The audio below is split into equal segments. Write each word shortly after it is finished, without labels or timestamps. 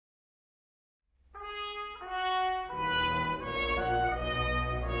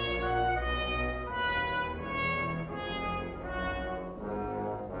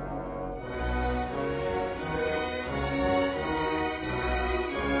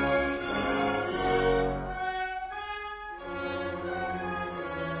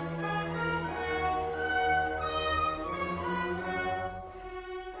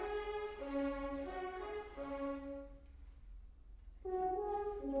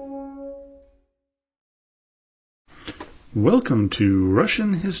Welcome to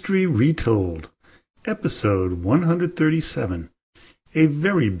Russian History Retold, episode 137, a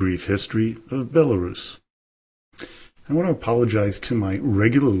very brief history of Belarus. I want to apologize to my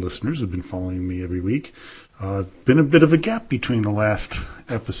regular listeners who've been following me every week. Been a bit of a gap between the last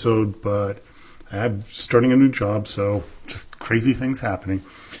episode, but I'm starting a new job, so just crazy things happening.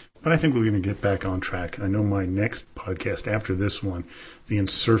 But I think we're going to get back on track. I know my next podcast after this one, The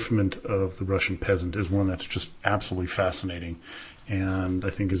Encirclement of the Russian Peasant, is one that's just absolutely fascinating and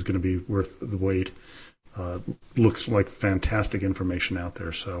I think is going to be worth the wait. Looks like fantastic information out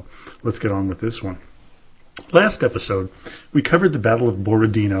there, so let's get on with this one. Last episode, we covered the Battle of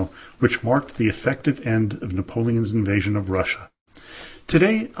Borodino, which marked the effective end of Napoleon's invasion of Russia.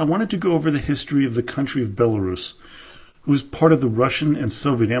 Today, I wanted to go over the history of the country of Belarus, who was part of the Russian and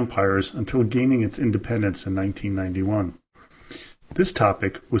Soviet empires until gaining its independence in 1991. This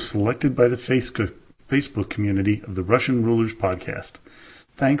topic was selected by the Facebook community of the Russian Rulers podcast.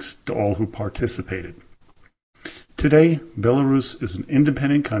 Thanks to all who participated. Today, Belarus is an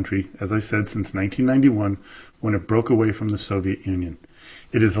independent country, as I said, since 1991, when it broke away from the Soviet Union.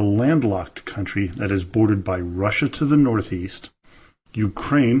 It is a landlocked country that is bordered by Russia to the northeast,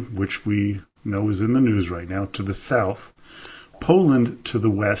 Ukraine, which we know is in the news right now, to the south, Poland to the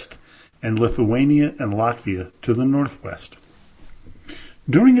west, and Lithuania and Latvia to the northwest.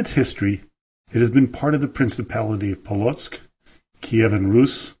 During its history, it has been part of the Principality of Polotsk, Kievan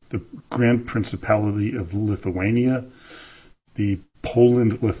Rus, the Grand Principality of Lithuania, the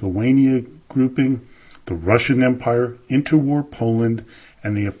Poland-Lithuania grouping, the Russian Empire, interwar Poland,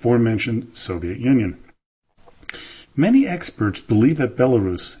 and the aforementioned Soviet Union. Many experts believe that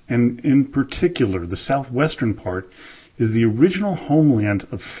Belarus, and in particular the southwestern part, is the original homeland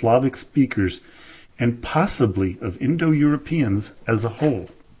of Slavic speakers and possibly of Indo-Europeans as a whole.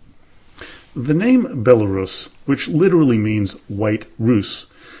 The name Belarus, which literally means white Rus,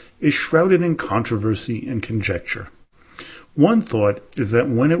 is shrouded in controversy and conjecture. One thought is that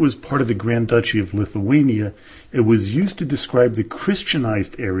when it was part of the Grand Duchy of Lithuania, it was used to describe the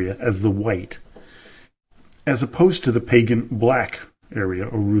Christianized area as the white, as opposed to the pagan black area,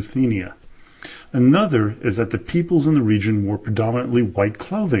 or Ruthenia. Another is that the peoples in the region wore predominantly white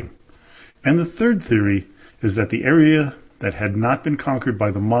clothing. And the third theory is that the area that had not been conquered by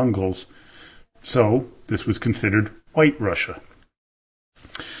the Mongols, so this was considered White Russia.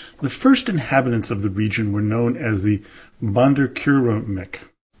 The first inhabitants of the region were known as the Bondarkuromik,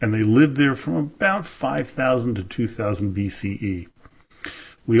 and they lived there from about 5000 to 2000 BCE.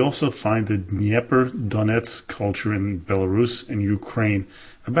 We also find the Dnieper-Donetsk culture in Belarus and Ukraine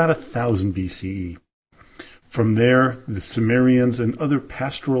about 1000 BCE. From there, the Cimmerians and other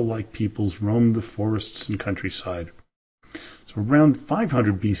pastoral-like peoples roamed the forests and countryside. So around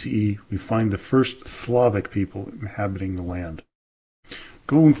 500 BCE, we find the first Slavic people inhabiting the land.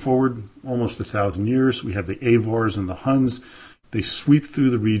 Going forward almost 1,000 years, we have the Avars and the Huns. They sweep through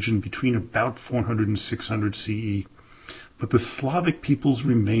the region between about 400 and 600 CE. But the Slavic peoples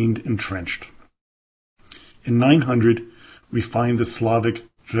remained entrenched. In 900, we find the Slavic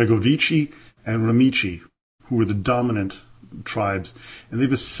Dregovici and Ramici, who were the dominant tribes, and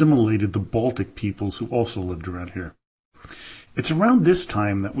they've assimilated the Baltic peoples who also lived around here. It's around this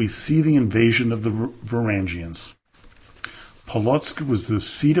time that we see the invasion of the Varangians. Polotsk was the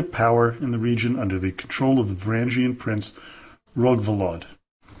seat of power in the region under the control of the Varangian prince Rogvolod.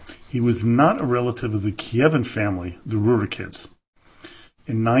 He was not a relative of the Kievan family, the Rurikids.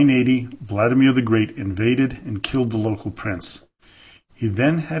 In 980, Vladimir the Great invaded and killed the local prince. He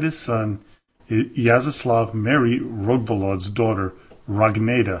then had his son Yazislav marry Rogvolod's daughter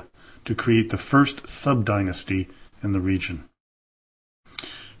Ragneda to create the first sub-dynasty in the region.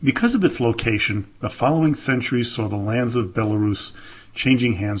 Because of its location, the following centuries saw the lands of Belarus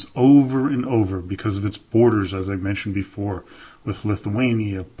changing hands over and over because of its borders, as I mentioned before, with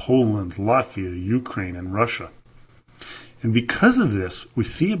Lithuania, Poland, Latvia, Ukraine, and Russia. And because of this, we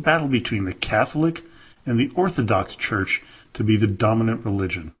see a battle between the Catholic and the Orthodox Church to be the dominant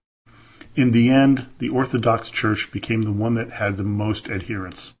religion. In the end, the Orthodox Church became the one that had the most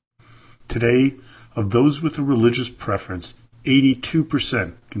adherents. Today, of those with a religious preference,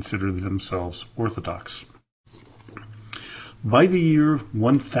 82% consider themselves Orthodox. By the year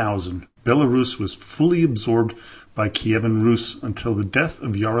 1000, Belarus was fully absorbed by Kievan Rus until the death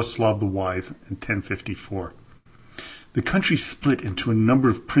of Yaroslav the Wise in 1054. The country split into a number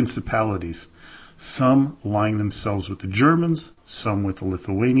of principalities, some allying themselves with the Germans, some with the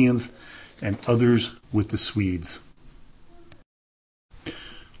Lithuanians, and others with the Swedes.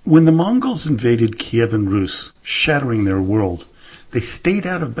 When the Mongols invaded Kievan Rus, shattering their world, they stayed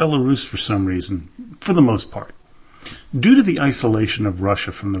out of Belarus for some reason, for the most part. Due to the isolation of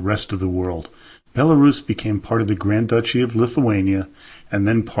Russia from the rest of the world, Belarus became part of the Grand Duchy of Lithuania and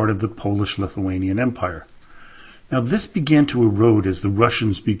then part of the Polish-Lithuanian Empire. Now this began to erode as the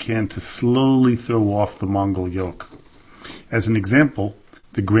Russians began to slowly throw off the Mongol yoke. As an example,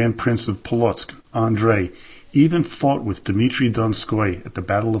 the Grand Prince of Polotsk, Andrei, even fought with Dmitry Donskoy at the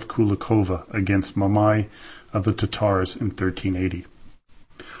Battle of Kulikovo against Mamai of the Tatars in 1380.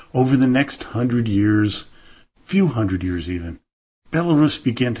 Over the next few hundred years even, Belarus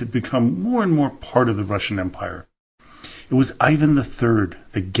began to become more and more part of the Russian Empire. It was Ivan III,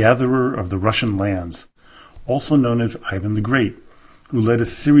 the gatherer of the Russian lands, also known as Ivan the Great, who led a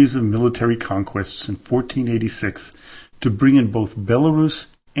series of military conquests in 1486 to bring in both Belarus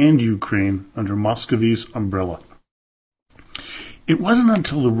and Ukraine under Muscovy's umbrella. It wasn't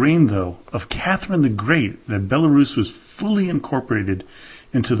until the reign, though, of Catherine the Great that Belarus was fully incorporated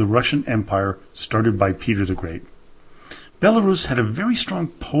into the Russian Empire started by Peter the Great. Belarus had a very strong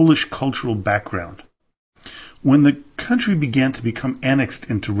Polish cultural background. When the country began to become annexed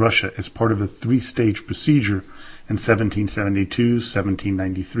into Russia as part of a three-stage procedure in 1772,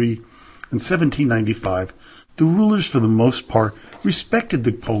 1793, and 1795, the rulers for the most part respected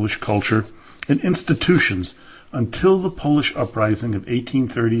the Polish culture and institutions until the Polish uprising of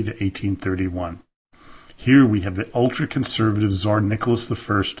 1830 to 1831. Here we have the ultra-conservative Tsar Nicholas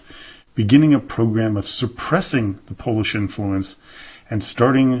I beginning a program of suppressing the Polish influence and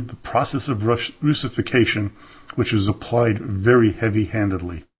starting the process of Russification, which was applied very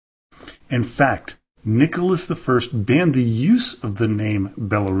heavy-handedly. In fact, Nicholas I banned the use of the name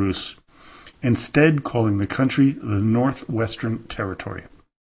Belarus, instead calling the country the Northwestern Territory.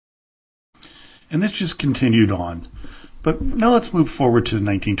 And this just continued on. But now let's move forward to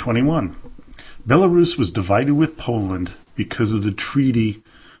 1921. Belarus was divided with Poland because of the treaty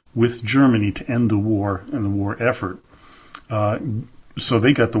with Germany to end the war and the war effort. So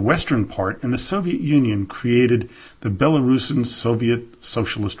they got the western part, and the Soviet Union created the Belarusian Soviet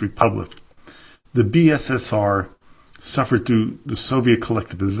Socialist Republic. The BSSR suffered through the Soviet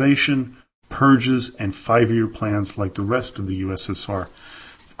collectivization, purges, and 5-year plans like the rest of the USSR.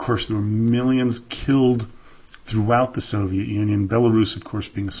 Of course, there were millions killed throughout the Soviet Union. Belarus, of course,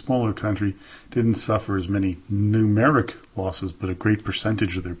 being a smaller country, didn't suffer as many numeric losses, but a great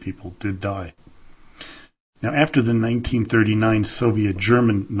percentage of their people did die. Now, after the 1939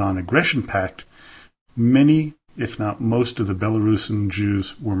 Soviet-German Non-Aggression Pact, many, if not most, of the Belarusian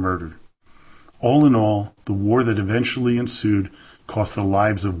Jews were murdered. All in all, the war that eventually ensued cost the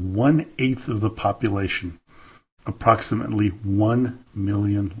lives of 1/8 of the population, approximately 1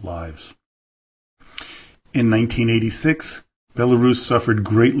 million lives. In 1986, Belarus suffered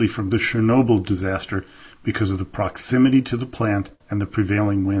greatly from the Chernobyl disaster because of the proximity to the plant and the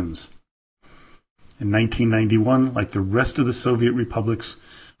prevailing winds. In 1991, like the rest of the Soviet republics,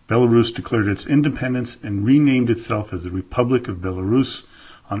 Belarus declared its independence and renamed itself as the Republic of Belarus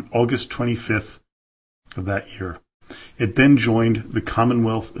on August 25th of that year. It then joined the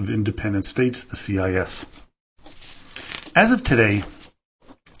Commonwealth of Independent States, the CIS. As of today,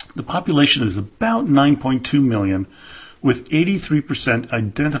 the population is about 9.2 million, with 83%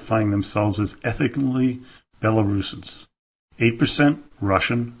 identifying themselves as ethnically Belarusians, 8%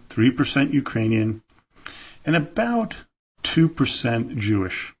 Russian, 3% Ukrainian, and about 2%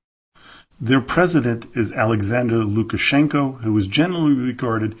 Jewish. Their president is Alexander Lukashenko, who is generally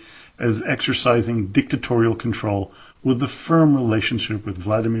regarded as exercising dictatorial control with a firm relationship with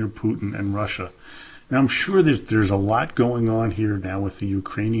Vladimir Putin and Russia. Now, I'm sure there's a lot going on here now with the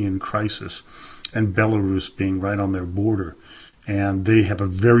Ukrainian crisis and Belarus being right on their border. And they have a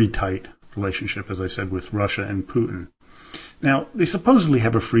very tight relationship, as I said, with Russia and Putin. Now, they supposedly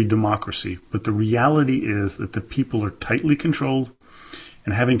have a free democracy, but the reality is that the people are tightly controlled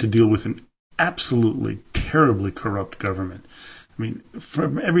and having to deal with an absolutely terribly corrupt government. I mean,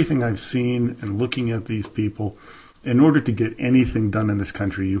 from everything I've seen and looking at these people, in order to get anything done in this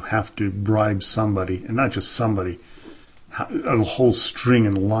country, you have to bribe somebody, and not just somebody, a whole string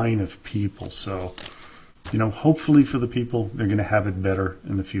and line of people. So, hopefully for the people, they're going to have it better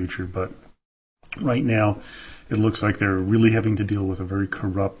in the future. But right now, it looks like they're really having to deal with a very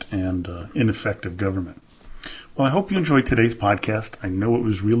corrupt and ineffective government. Well, I hope you enjoyed today's podcast. I know it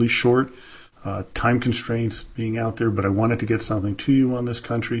was really short, time constraints being out there, but I wanted to get something to you on this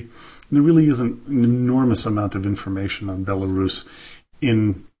country. And there really isn't an enormous amount of information on Belarus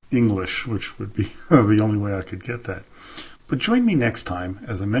in English, which would be the only way I could get that. But join me next time.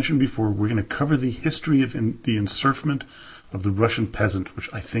 As I mentioned before, we're going to cover the history of the encirclement of the Russian peasant, which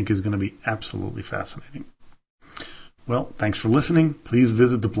I think is going to be absolutely fascinating. Well, thanks for listening. Please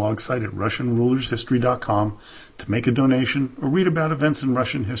visit the blog site at RussianRulersHistory.com to make a donation or read about events in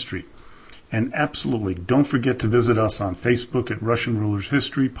Russian history. And absolutely, don't forget to visit us on Facebook at Russian Rulers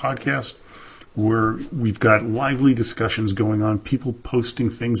History Podcast, where we've got lively discussions going on, people posting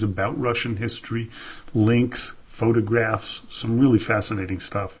things about Russian history, links, photographs, some really fascinating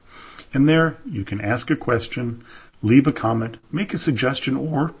stuff. And there, you can ask a question, leave a comment, make a suggestion,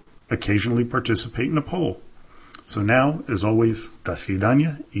 or occasionally participate in a poll. So now, as always, до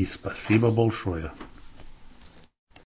свидания и спасибо большое.